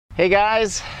Hey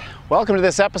guys, welcome to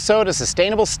this episode of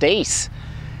Sustainable Stace.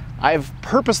 I've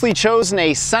purposely chosen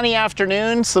a sunny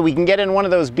afternoon so we can get in one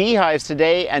of those beehives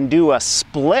today and do a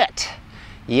split.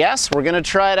 Yes, we're gonna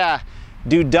try to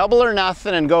do double or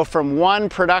nothing and go from one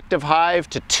productive hive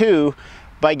to two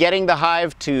by getting the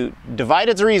hive to divide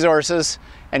its resources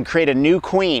and create a new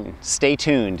queen. Stay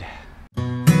tuned.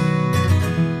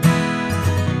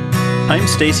 I'm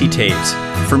Stacy Taves.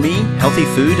 For me, healthy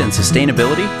food and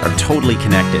sustainability are totally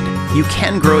connected. You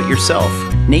can grow it yourself.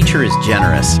 Nature is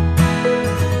generous.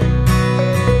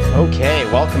 Okay,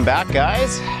 welcome back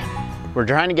guys. We're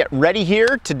trying to get ready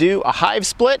here to do a hive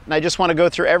split, and I just want to go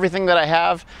through everything that I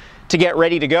have to get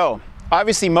ready to go.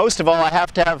 Obviously, most of all, I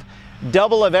have to have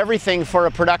double of everything for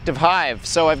a productive hive.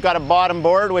 So I've got a bottom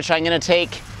board, which I'm going to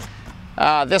take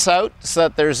this out so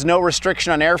that there's no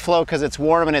restriction on airflow because it's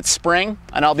warm and it's spring,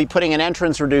 and I'll be putting an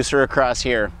entrance reducer across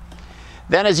here.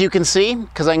 Then, as you can see,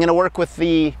 because I'm going to work with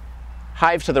the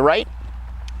hive to the right,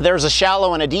 there's a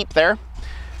shallow and a deep there.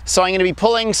 So I'm going to be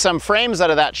pulling some frames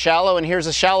out of that shallow, and here's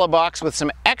a shallow box with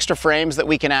some extra frames that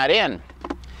we can add in.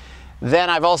 Then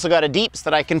I've also got a deep so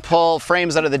that I can pull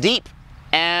frames out of the deep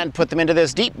and put them into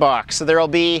this deep box. So there'll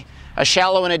be a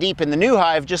shallow and a deep in the new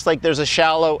hive, just like there's a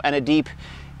shallow and a deep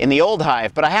in the old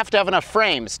hive. But I have to have enough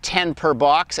frames, 10 per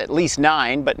box, at least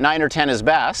 9, but 9 or 10 is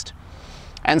best.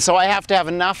 And so I have to have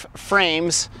enough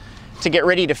frames to get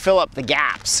ready to fill up the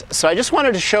gaps. So I just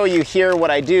wanted to show you here what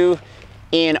I do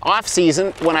in off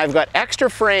season when I've got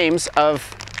extra frames of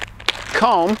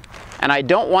comb and I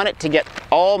don't want it to get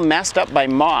all messed up by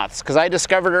moths, because I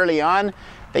discovered early on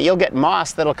that you'll get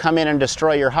moths that'll come in and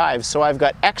destroy your hives. So I've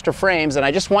got extra frames, and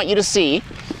I just want you to see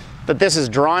that this is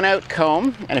drawn out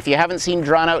comb. And if you haven't seen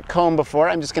drawn out comb before,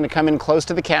 I'm just going to come in close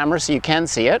to the camera so you can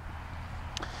see it.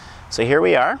 So here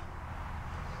we are.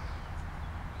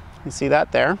 You see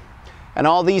that there? And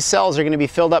all these cells are going to be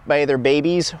filled up by either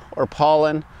babies or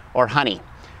pollen or honey.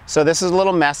 So this is a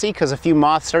little messy because a few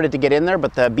moths started to get in there,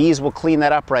 but the bees will clean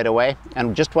that up right away.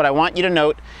 And just what I want you to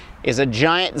note is a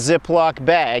giant Ziploc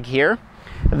bag here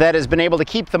that has been able to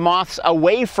keep the moths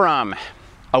away from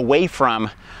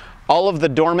all of the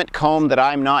dormant comb that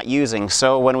I'm not using.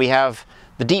 So when we have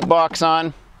the deep box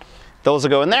on, those will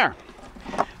go in there.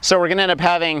 So we're going to end up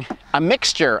having a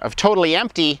mixture of totally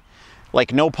empty,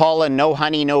 like no pollen, no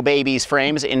honey, no babies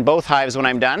frames in both hives when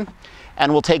I'm done.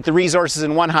 And we'll take the resources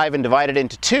in one hive and divide it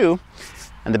into two.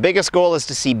 And the biggest goal is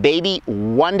to see baby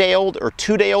 1-day-old or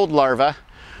 2-day-old larvae,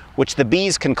 which the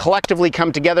bees can collectively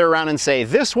come together around and say,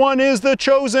 this one is the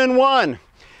chosen one.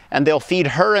 And they'll feed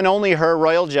her and only her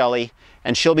royal jelly,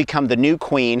 and she'll become the new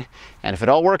queen. And if it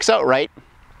all works out right,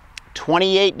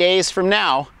 28 days from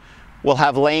now, we'll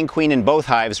have laying queen in both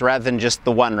hives rather than just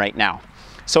the one right now.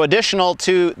 So additional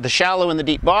to the shallow and the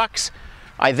deep box,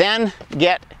 I then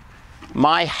get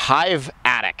my hive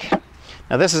attic.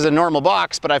 Now this is a normal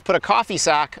box, but I've put a coffee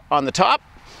sack on the top,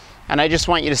 and I just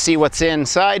want you to see what's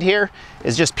inside here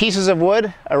is just pieces of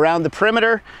wood around the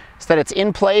perimeter so that it's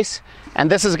in place. And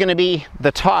this is going to be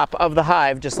the top of the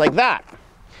hive, just like that.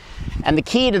 And the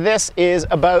key to this is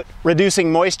about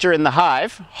reducing moisture in the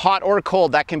hive. Hot or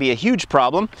cold, that can be a huge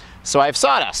problem. So I have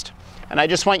sawdust. And I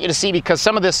just want you to see, because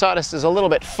some of this sawdust is a little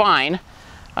bit fine,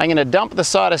 I'm going to dump the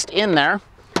sawdust in there,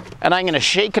 and I'm going to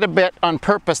shake it a bit on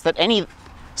purpose that any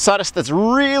sawdust that's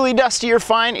really dusty or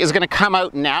fine is going to come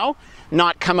out now,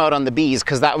 not come out on the bees,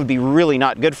 because that would be really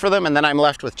not good for them. And then I'm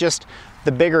left with just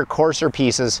the bigger, coarser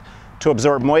pieces to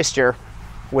absorb moisture,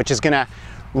 which is going to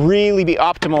really be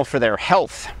optimal for their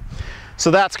health. So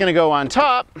that's going to go on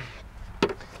top,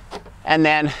 and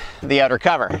then the outer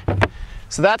cover.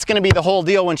 So that's going to be the whole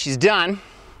deal when she's done.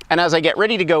 And as I get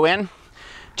ready to go in,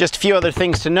 just a few other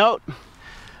things to note.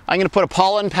 I'm going to put a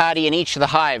pollen patty in each of the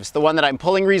hives, the one that I'm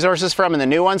pulling resources from and the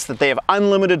new ones, that they have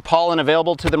unlimited pollen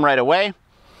available to them right away.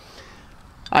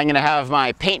 I'm going to have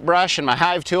my paintbrush and my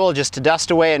hive tool just to dust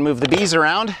away and move the bees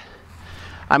around.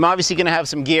 I'm obviously going to have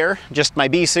some gear, just my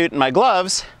bee suit and my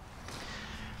gloves.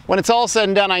 When it's all said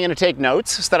and done, I'm going to take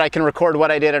notes so that I can record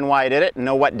what I did and why I did it, and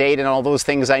know what date and all those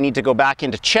things I need to go back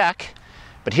in to check.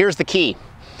 But here's the key.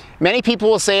 Many people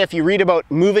will say if you read about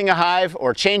moving a hive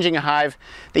or changing a hive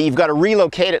that you've got to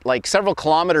relocate it like several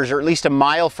kilometers or at least a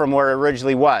mile from where it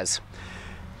originally was.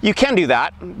 You can do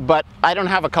that, but I don't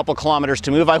have a couple kilometers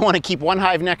to move. I want to keep one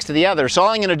hive next to the other. So all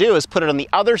I'm going to do is put it on the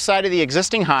other side of the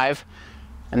existing hive,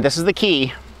 and this is the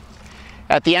key.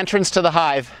 At the entrance to the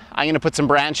hive, I'm going to put some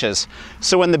branches.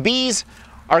 So when the bees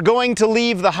are going to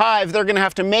leave the hive, they're going to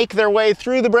have to make their way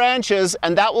through the branches,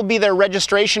 and that will be their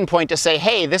registration point to say,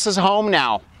 hey, this is home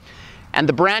now. and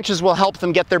the branches will help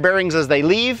them get their bearings as they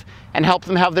leave and help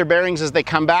them have their bearings as they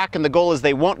come back. And the goal is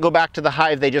they won't go back to the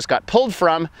hive they just got pulled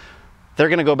from. They're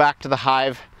going to go back to the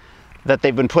hive that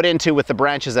they've been put into with the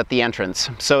branches at the entrance.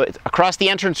 So across the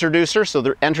entrance reducer, so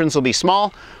the entrance will be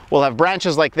small, we'll have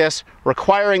branches like this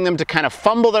requiring them to kind of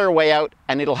fumble their way out,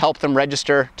 and it'll help them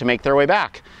register to make their way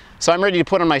back. So I'm ready to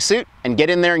put on my suit and get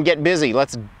in there and get busy.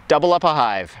 Let's double up a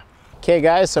hive. Okay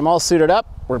guys, so I'm all suited up.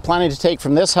 We're planning to take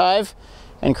from this hive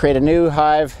and create a new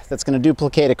hive that's going to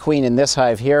duplicate a queen in this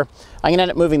hive here. I'm going to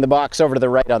end up moving the box over to the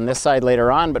right on this side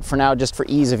later on, but for now, just for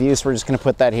ease of use, we're just going to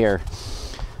put that here.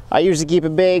 I usually keep a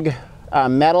big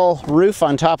metal roof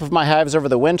on top of my hives over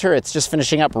the winter. It's just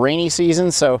finishing up rainy season,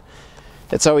 so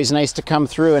it's always nice to come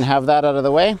through and have that out of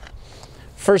the way.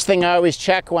 First thing I always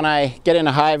check when I get in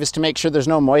a hive is to make sure there's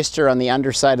no moisture on the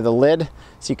underside of the lid.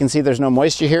 So you can see there's no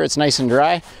moisture here. It's nice and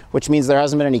dry, which means there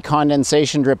hasn't been any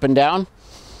condensation dripping down.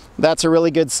 That's a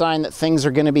really good sign that things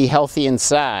are going to be healthy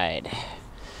inside.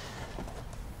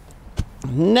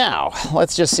 Now,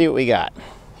 let's just see what we got.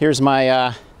 Here's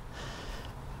my,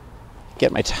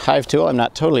 get my hive tool. I'm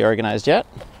not totally organized yet.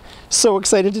 So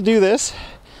excited to do this.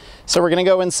 So we're going to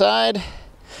go inside.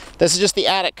 This is just the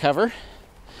attic cover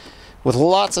with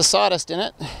lots of sawdust in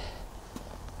it.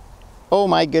 Oh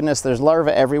my goodness, there's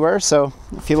larvae everywhere. So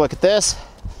if you look at this,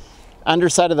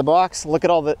 underside of the box, look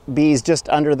at all the bees just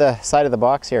under the side of the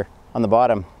box here on the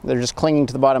bottom. They're just clinging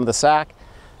to the bottom of the sack.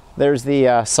 There's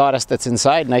the sawdust that's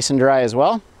inside, nice and dry as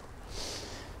well.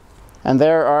 And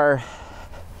there are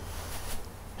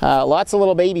lots of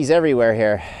little babies everywhere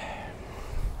here.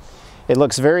 It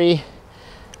looks very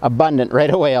abundant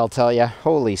right away, I'll tell you.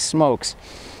 Holy smokes.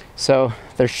 So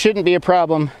there shouldn't be a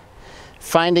problem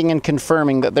finding and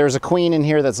confirming that there's a queen in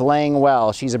here that's laying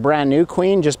well. She's a brand new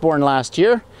queen, just born last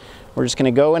year. We're just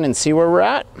going to go in and see where we're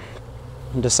at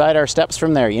and decide our steps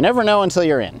from there. You never know until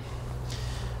you're in.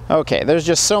 Okay, there's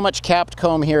just so much capped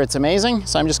comb here, it's amazing.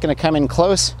 So I'm just going to come in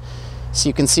close so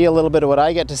you can see a little bit of what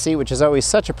I get to see, which is always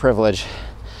such a privilege.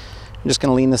 I'm just going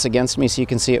to lean this against me so you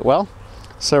can see it well.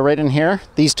 So right in here,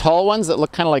 these tall ones that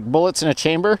look kind of like bullets in a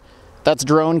chamber, that's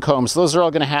drone comb. So those are all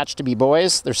going to hatch to be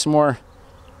boys. There's some more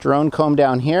drone comb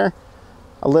down here.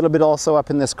 A little bit also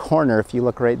up in this corner if you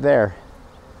look right there.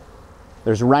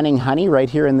 There's running honey right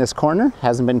here in this corner.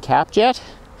 Hasn't been capped yet.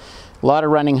 A lot of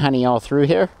running honey all through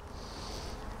here.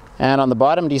 And on the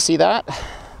bottom, do you see that?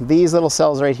 These little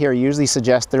cells right here usually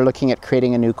suggest they're looking at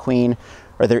creating a new queen,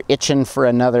 or they're itching for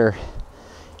another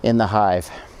in the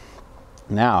hive.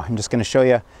 Now, I'm just going to show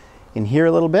you in here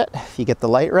a little bit. If you get the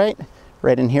light right,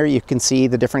 right in here you can see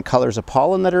the different colors of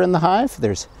pollen that are in the hive.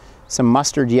 There's some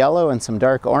mustard yellow and some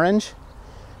dark orange.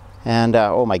 And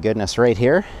oh my goodness, right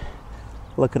here,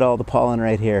 look at all the pollen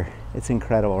right here. It's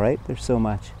incredible, right? There's so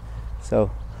much. So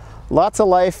lots of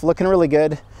life, looking really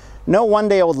good. No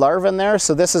one-day-old larvae in there,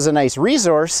 so this is a nice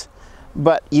resource,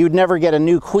 but you'd never get a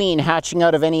new queen hatching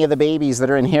out of any of the babies that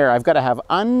are in here. I've got to have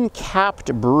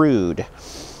uncapped brood.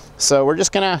 So we're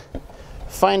just gonna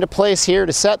find a place here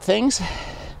to set things,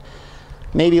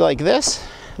 maybe like this,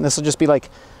 and this will just be like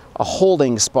a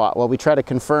holding spot while we try to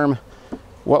confirm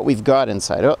what we've got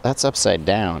inside. Oh, that's upside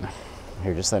down.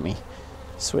 Here, just let me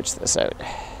switch this out.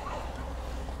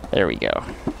 There we go.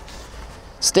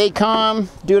 Stay calm,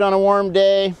 do it on a warm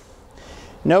day.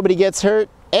 Nobody gets hurt,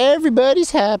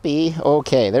 everybody's happy.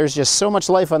 Okay, there's just so much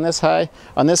life on this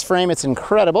frame, it's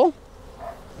incredible.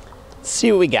 Let's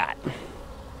see what we got.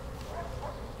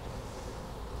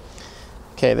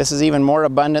 Okay, this is even more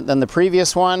abundant than the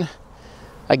previous one.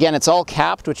 Again, it's all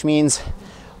capped, which means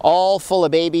all full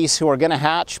of babies who are gonna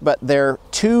hatch, but they're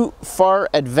too far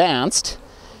advanced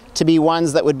to be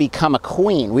ones that would become a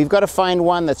queen. We've got to find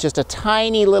one that's just a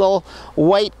tiny little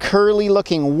white curly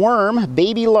looking worm,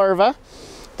 baby larva,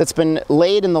 that's been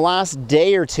laid in the last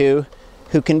day or two,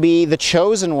 who can be the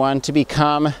chosen one to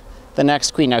become the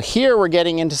next queen. Now here we're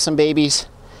getting into some babies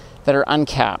that are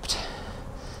uncapped.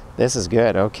 This is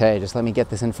good. Okay, just let me get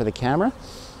this in for the camera.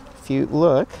 If you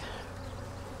look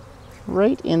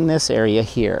right in this area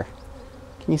here,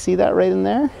 can you see that right in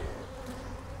there?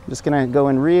 I'm just gonna go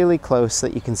in really close so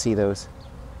that you can see those.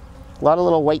 A lot of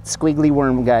little white squiggly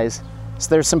worm guys. So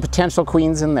there's some potential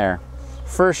queens in there,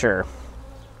 for sure.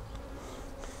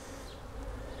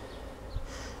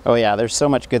 Oh yeah, there's so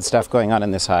much good stuff going on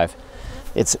in this hive.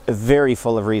 It's very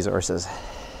full of resources.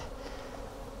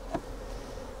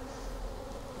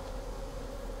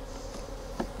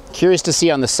 Curious to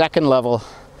see on the second level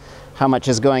how much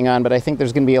is going on, but I think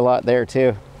there's gonna be a lot there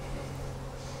too.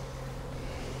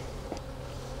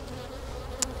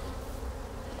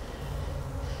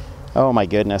 Oh my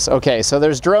goodness. Okay, so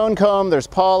there's drone comb, there's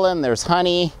pollen, there's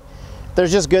honey.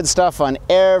 There's just good stuff on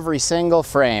every single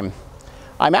frame.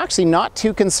 I'm actually not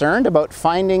too concerned about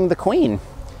finding the queen.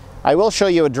 I will show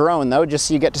you a drone though, just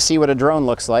so you get to see what a drone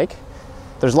looks like.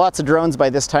 There's lots of drones by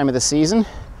this time of the season.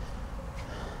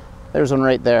 There's one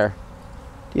right there.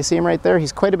 Do you see him right there?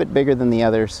 He's quite a bit bigger than the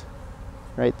others.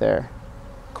 Right there.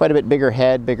 Quite a bit bigger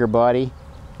head, bigger body.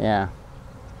 Yeah.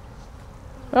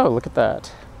 Oh, look at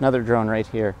that. Another drone right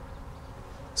here.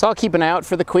 So I'll keep an eye out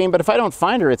for the queen, but if I don't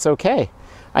find her, it's okay.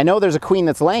 I know there's a queen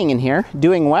that's laying in here,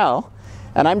 doing well,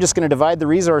 and I'm just going to divide the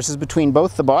resources between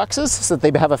both the boxes so that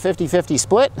they have a 50-50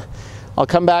 split. I'll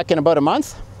come back in about a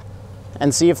month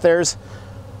and see if there's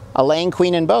a laying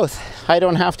queen in both. I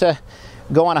don't have to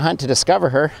go on a hunt to discover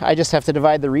her. I just have to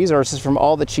divide the resources from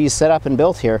all that she's set up and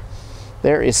built here.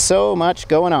 There is so much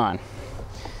going on.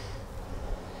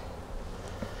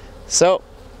 So,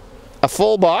 a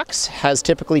full box has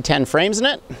typically 10 frames in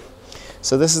it.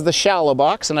 So this is the shallow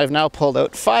box, and I've now pulled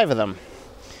out 5 of them.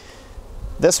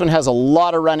 This one has a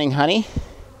lot of running honey.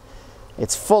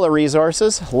 It's full of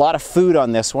resources, a lot of food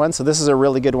on this one, so this is a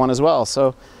really good one as well.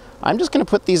 So I'm just going to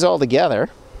put these all together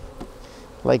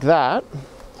like that.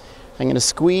 I'm going to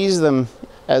squeeze them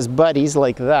as buddies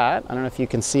like that. I don't know if you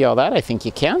can see all that. I think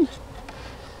you can.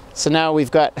 So now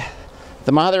we've got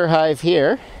the mother hive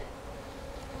here,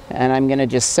 and I'm going to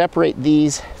just separate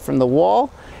these from the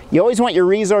wall. You always want your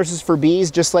resources for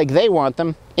bees, just like they want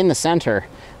them, in the center.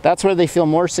 That's where they feel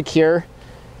more secure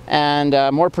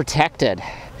and more protected.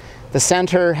 The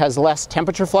center has less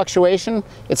temperature fluctuation.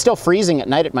 It's still freezing at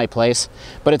night at my place,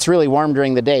 but it's really warm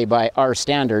during the day by our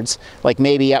standards, like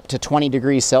maybe up to 20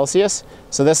 degrees Celsius.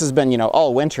 So this has been, you know,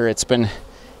 all winter it's been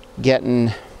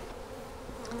getting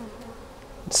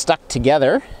stuck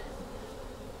together.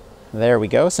 There we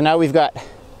go. So now we've got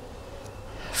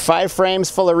 5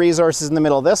 frames full of resources in the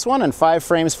middle of this one and 5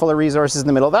 frames full of resources in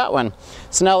the middle of that one.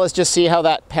 So now let's just see how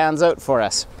that pans out for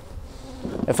us.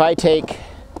 If I take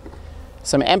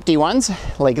some empty ones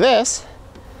like this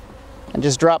and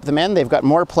just drop them in, they've got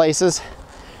more places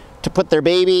to put their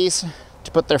babies,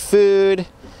 to put their food,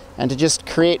 and to just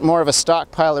create more of a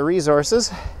stockpile of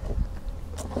resources.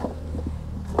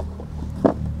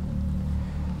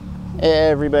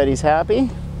 Everybody's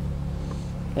happy.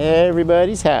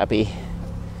 Everybody's happy.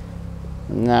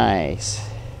 Nice.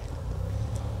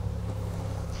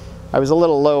 I was a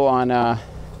little low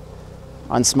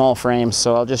on small frames,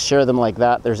 so I'll just share them like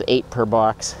that. There's 8 per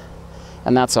box,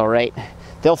 and that's all right.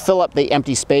 They'll fill up the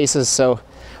empty spaces, so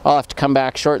I'll have to come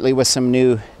back shortly with some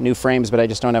new frames, but I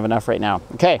just don't have enough right now.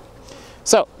 Okay,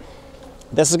 so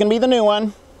this is going to be the new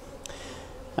one.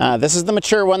 This is the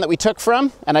mature one that we took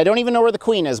from, and I don't even know where the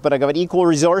queen is, but I got equal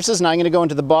resources. Now I'm going to go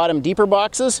into the bottom deeper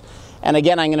boxes, and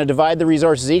again I'm going to divide the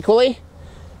resources equally,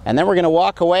 and then we're going to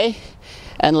walk away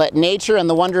and let nature and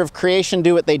the wonder of creation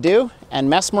do what they do and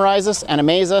mesmerize us and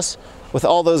amaze us with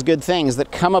all those good things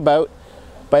that come about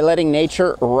by letting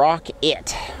nature rock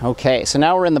it. Okay, so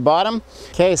now we're in the bottom.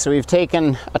 Okay, so we've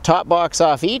taken a top box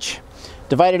off each,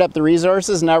 divided up the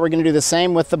resources. Now we're going to do the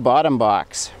same with the bottom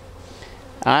box.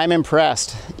 I'm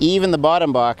impressed. Even the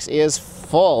bottom box is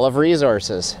full of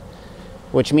resources,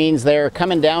 which means they're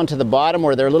coming down to the bottom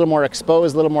where they're a little more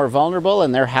exposed, a little more vulnerable,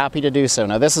 and they're happy to do so.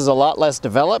 Now this is a lot less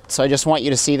developed, so I just want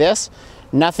you to see this.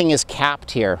 Nothing is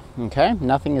capped here, okay?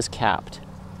 Nothing is capped.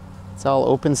 It's all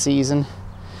open season.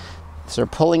 So they're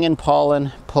pulling in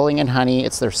pollen, pulling in honey.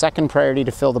 It's their second priority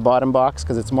to fill the bottom box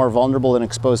because it's more vulnerable and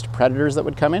exposed to predators that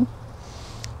would come in.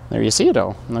 There you see it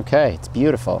all. Okay, it's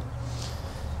beautiful.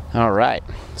 All right,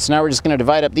 so now we're just going to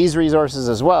divide up these resources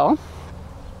as well.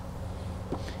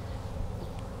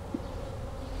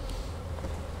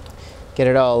 Get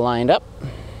it all lined up.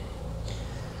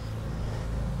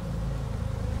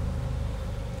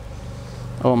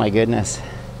 Oh my goodness,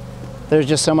 there's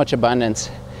just so much abundance.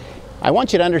 I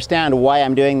want you to understand why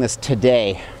I'm doing this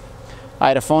today. I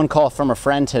had a phone call from a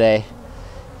friend today,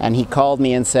 and he called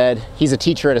me and said, he's a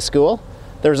teacher at a school.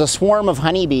 There's a swarm of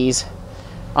honeybees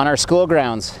on our school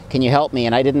grounds. Can you help me?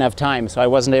 And I didn't have time, so I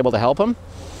wasn't able to help him.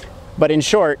 But in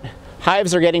short,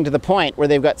 hives are getting to the point where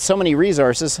they've got so many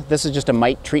resources. This is just a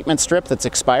mite treatment strip that's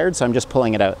expired, so I'm just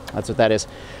pulling it out. That's what that is.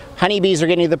 Honeybees are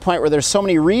getting to the point where there's so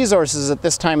many resources at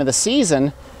this time of the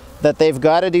season that they've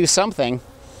got to do something.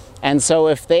 And so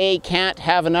if they can't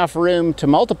have enough room to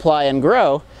multiply and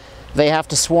grow, they have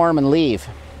to swarm and leave.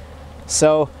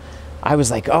 So I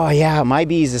was like, oh yeah, my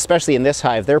bees, especially in this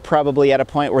hive, they're probably at a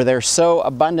point where they're so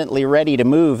abundantly ready to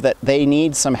move that they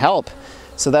need some help.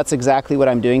 So that's exactly what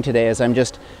I'm doing today, is I'm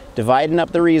just dividing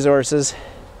up the resources,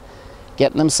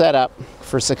 getting them set up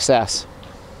for success.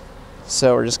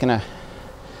 So we're just gonna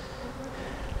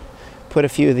put a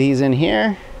few of these in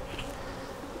here.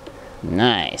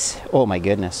 Nice. Oh my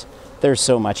goodness. There's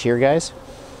so much here, guys.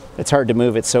 It's hard to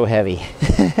move, it's so heavy.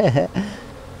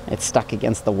 It's stuck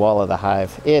against the wall of the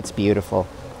hive. It's beautiful.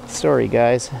 Sorry,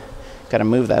 guys. Gotta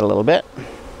move that a little bit.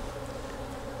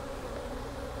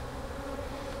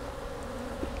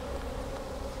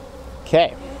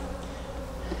 Okay.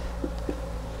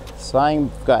 So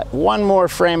I've got one more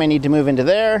frame I need to move into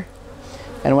there.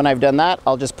 And when I've done that,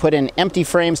 I'll just put in empty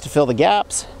frames to fill the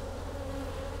gaps.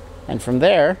 And from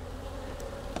there,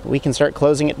 we can start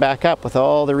closing it back up with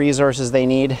all the resources they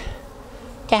need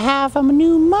to have a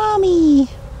new mommy.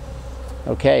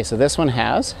 Okay, so this one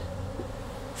has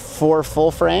 4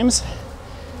 full frames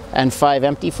and 5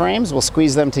 empty frames. We'll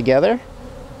squeeze them together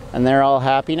and they're all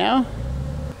happy now.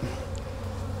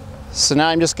 So now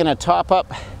I'm just gonna top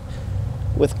up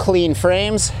with clean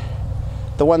frames,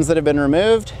 the ones that have been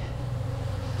removed,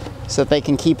 so that they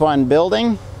can keep on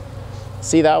building.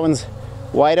 See, that one's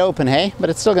wide open, hey? But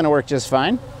it's still gonna work just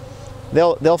fine.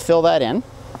 They'll fill that in.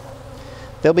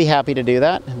 They'll be happy to do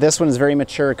that. This one is very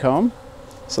mature comb,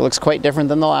 so it looks quite different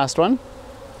than the last one.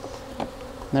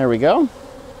 There we go.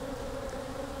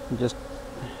 Just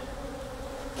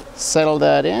settle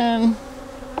that in.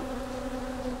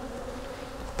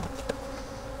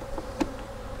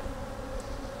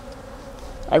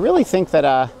 I really think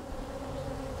that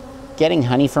getting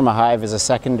honey from a hive is a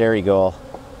secondary goal.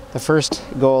 The first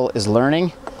goal is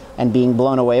learning and being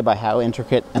blown away by how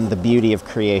intricate and the beauty of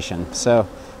creation. So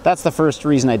that's the first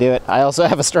reason I do it. I also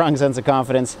have a strong sense of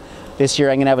confidence. This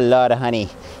year I'm gonna have a lot of honey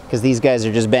because these guys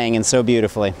are just banging so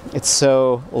beautifully. It's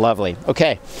so lovely.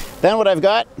 Okay, then what I've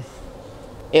got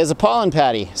is a pollen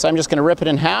patty. So I'm just gonna rip it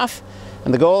in half.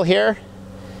 And the goal here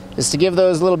is to give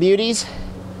those little beauties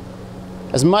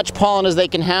as much pollen as they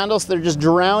can handle, so they're just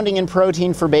drowning in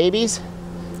protein for babies.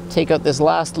 Take out this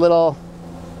last little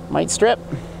mite strip.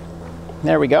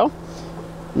 There we go.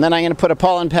 And then I'm gonna put a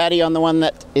pollen patty on the one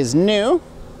that is new.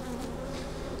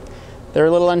 They're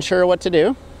a little unsure what to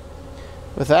do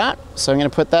with that, so I'm gonna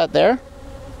put that there.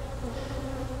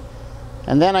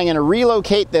 And then I'm gonna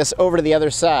relocate this over to the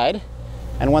other side.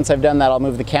 And once I've done that, I'll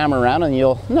move the camera around and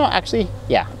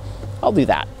yeah, I'll do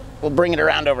that. We'll bring it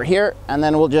around over here and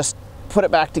then we'll just put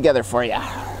it back together for you.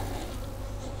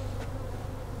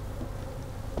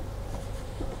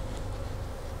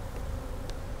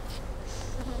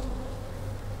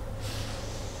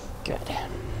 Good.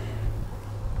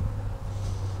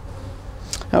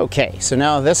 Okay, so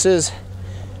now this is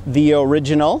the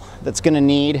original that's going to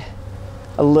need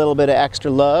a little bit of extra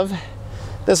love.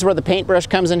 This is where the paintbrush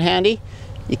comes in handy.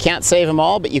 You can't save them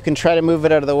all, but you can try to move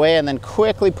it out of the way and then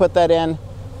quickly put that in,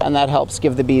 and that helps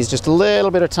give the bees just a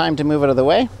little bit of time to move it out of the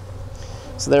way.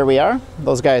 So there we are.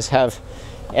 Those guys have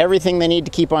everything they need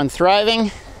to keep on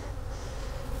thriving.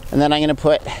 And then I'm going to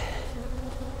put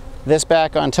this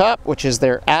back on top, which is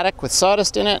their attic with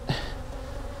sawdust in it.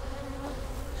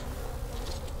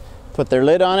 Put their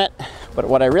lid on it. But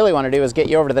what I really want to do is get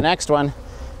you over to the next one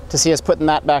to see us putting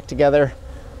that back together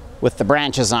with the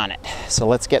branches on it. So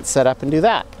let's get set up and do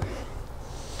that.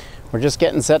 We're just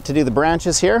getting set to do the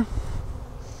branches here.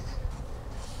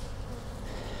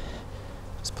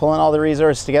 Just pulling all the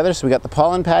resources together. So we got the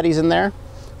pollen patties in there.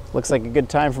 Looks like a good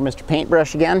time for Mr.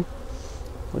 Paintbrush again.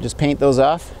 We'll just paint those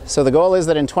off. So the goal is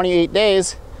that in 28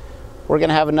 days, we're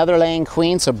gonna have another laying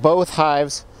queen, so both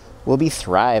hives will be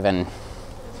thriving.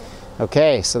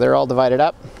 Okay, so they're all divided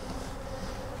up.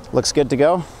 Looks good to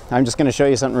go. I'm just gonna show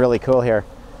you something really cool here.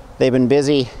 They've been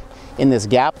busy in this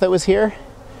gap that was here,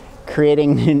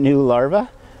 creating new larvae.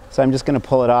 So I'm just gonna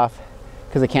pull it off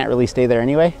because it can't really stay there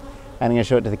anyway. I'm gonna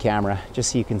show it to the camera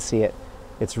just so you can see it.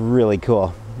 It's really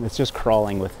cool. It's just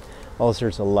crawling with all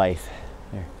sorts of life.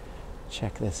 Here,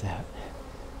 check this out.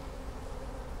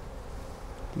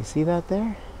 Do you see that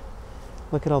there?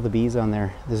 Look at all the bees on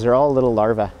there. These are all little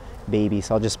larvae babies.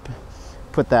 I'll just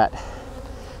put that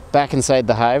back inside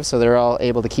the hive so they're all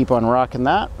able to keep on rocking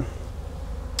that.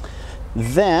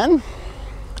 Then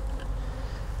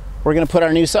we're going to put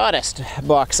our new sawdust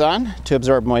box on to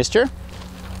absorb moisture.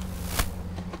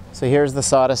 So here's the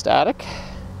sawdust attic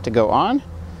to go on.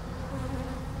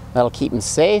 That'll keep them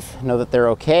safe, know that they're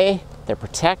okay, they're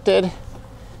protected.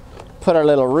 Put our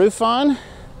little roof on.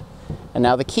 And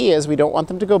now the key is we don't want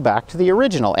them to go back to the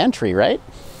original entry, right,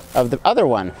 of the other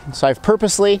one. So I've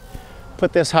purposely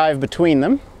put this hive between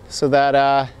them so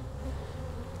that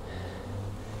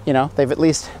you know, they've at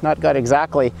least not got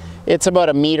exactly, it's about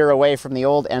a meter away from the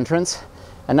old entrance.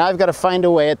 And now I've got to find a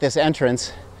way at this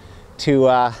entrance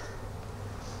to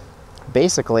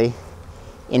basically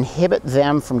inhibit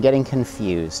them from getting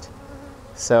confused.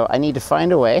 So I need to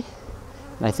find a way,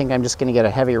 and I think I'm just going to get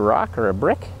a heavy rock or a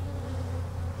brick.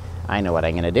 I know what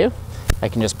I'm going to do. I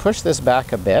can just push this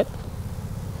back a bit.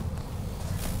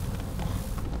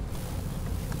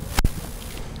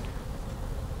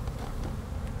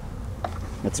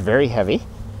 It's very heavy,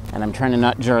 and I'm trying to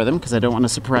not jar them because I don't want to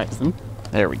surprise them.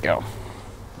 There we go.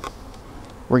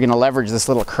 We're going to leverage this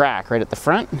little crack right at the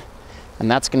front,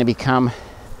 and that's going to become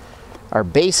our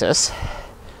basis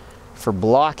for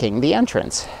blocking the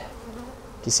entrance.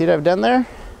 Do you see what I've done there?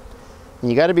 And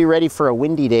you got to be ready for a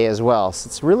windy day as well, so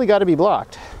it's really got to be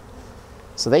blocked.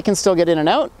 So they can still get in and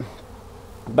out,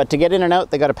 but to get in and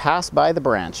out, they got to pass by the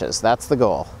branches. That's the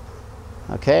goal.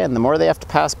 Okay, and the more they have to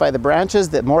pass by the branches,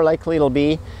 the more likely it'll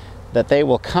be that they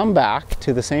will come back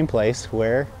to the same place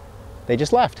where they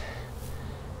just left.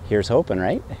 Here's hoping,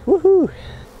 right? Woohoo!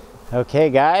 Okay,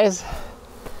 guys,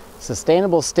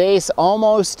 Sustainable Stace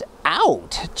almost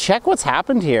out. Check what's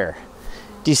happened here.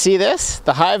 Do you see this?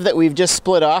 The hive that we've just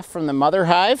split off from the mother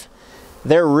hive,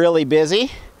 they're really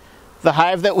busy. The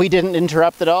hive that we didn't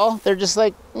interrupt at all, they're just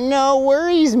like, no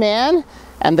worries, man.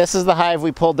 And this is the hive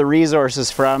we pulled the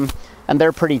resources from, and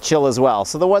they're pretty chill as well.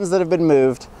 So the ones that have been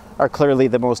moved are clearly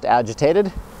the most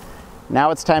agitated.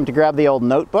 Now it's time to grab the old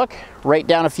notebook, write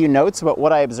down a few notes about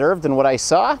what I observed and what I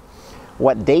saw,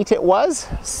 what date it was,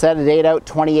 set a date out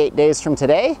 28 days from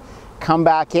today, come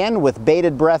back in with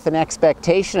bated breath and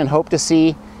expectation and hope to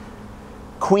see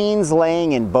queens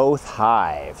laying in both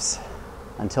hives.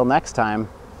 Until next time,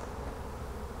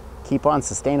 keep on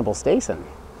sustainable stacing.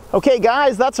 Okay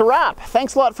guys, that's a wrap.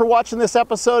 Thanks a lot for watching this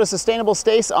episode of Sustainable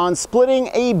Stace on splitting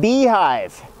a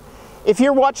beehive. If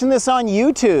you're watching this on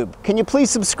YouTube, can you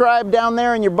please subscribe down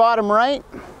there in your bottom right?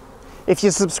 If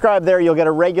you subscribe there, you'll get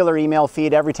a regular email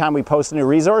feed every time we post a new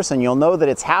resource, and you'll know that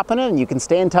it's happening, and you can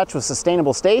stay in touch with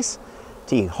Sustainable Stace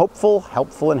to be hopeful,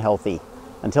 helpful, and healthy.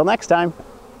 Until next time.